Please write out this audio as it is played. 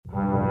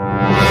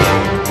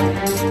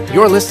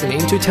You're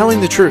listening to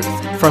Telling the Truth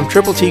from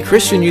Triple T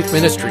Christian Youth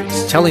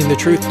Ministries, telling the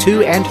truth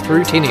to and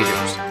through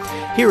teenagers.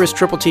 Here is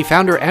Triple T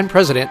founder and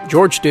president,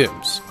 George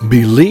Dooms.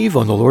 Believe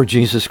on the Lord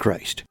Jesus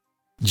Christ.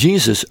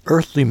 Jesus'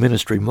 earthly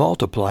ministry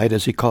multiplied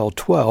as he called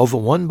 12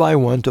 one by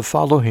one to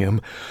follow him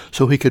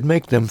so he could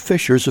make them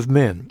fishers of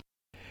men.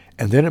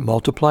 And then it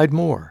multiplied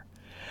more.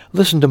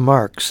 Listen to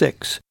Mark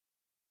 6,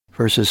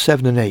 verses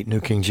 7 and 8, New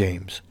King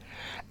James.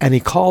 And he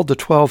called the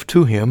 12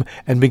 to him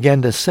and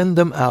began to send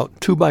them out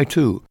 2 by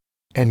 2,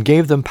 and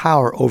gave them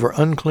power over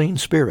unclean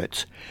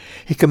spirits.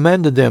 He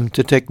commanded them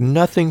to take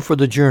nothing for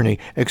the journey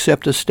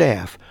except a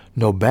staff,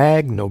 no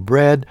bag, no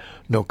bread,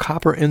 no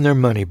copper in their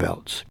money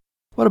belts.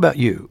 What about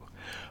you?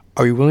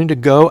 Are you willing to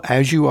go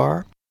as you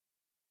are?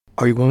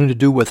 Are you willing to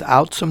do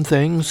without some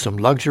things, some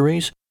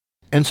luxuries,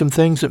 and some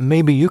things that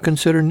maybe you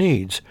consider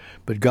needs,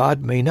 but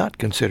God may not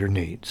consider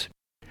needs?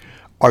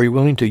 Are you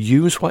willing to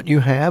use what you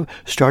have,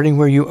 starting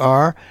where you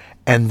are,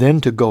 and then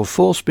to go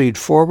full speed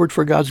forward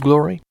for God's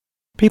glory?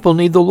 People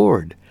need the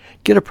Lord.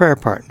 Get a prayer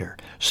partner,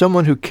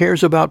 someone who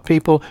cares about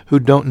people who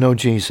don't know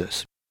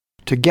Jesus.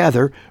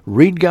 Together,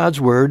 read God's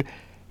Word,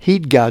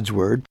 heed God's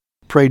Word,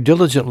 pray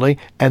diligently,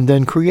 and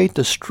then create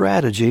the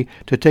strategy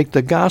to take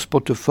the gospel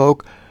to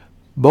folk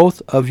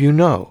both of you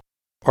know,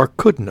 or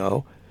could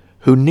know,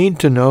 who need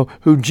to know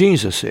who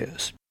Jesus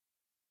is,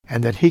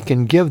 and that he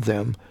can give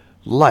them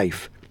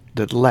life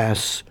that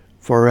lasts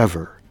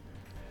forever.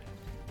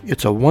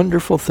 It's a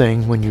wonderful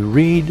thing when you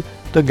read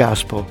the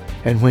gospel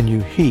and when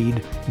you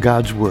heed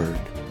God's word.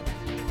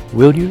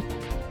 Will you?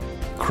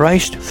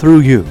 Christ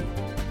through you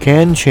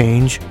can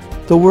change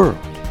the world.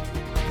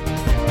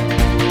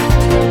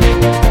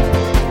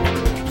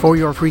 For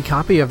your free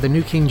copy of the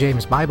New King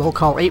James Bible,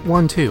 call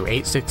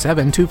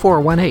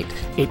 812-867-2418,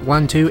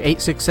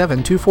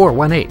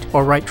 812-867-2418,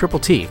 or write Triple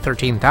T,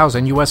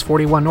 13,000 U.S.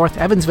 41 North,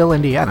 Evansville,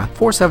 Indiana,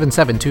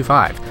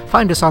 47725.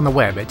 Find us on the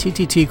web at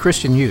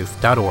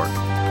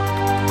tttchristianyouth.org.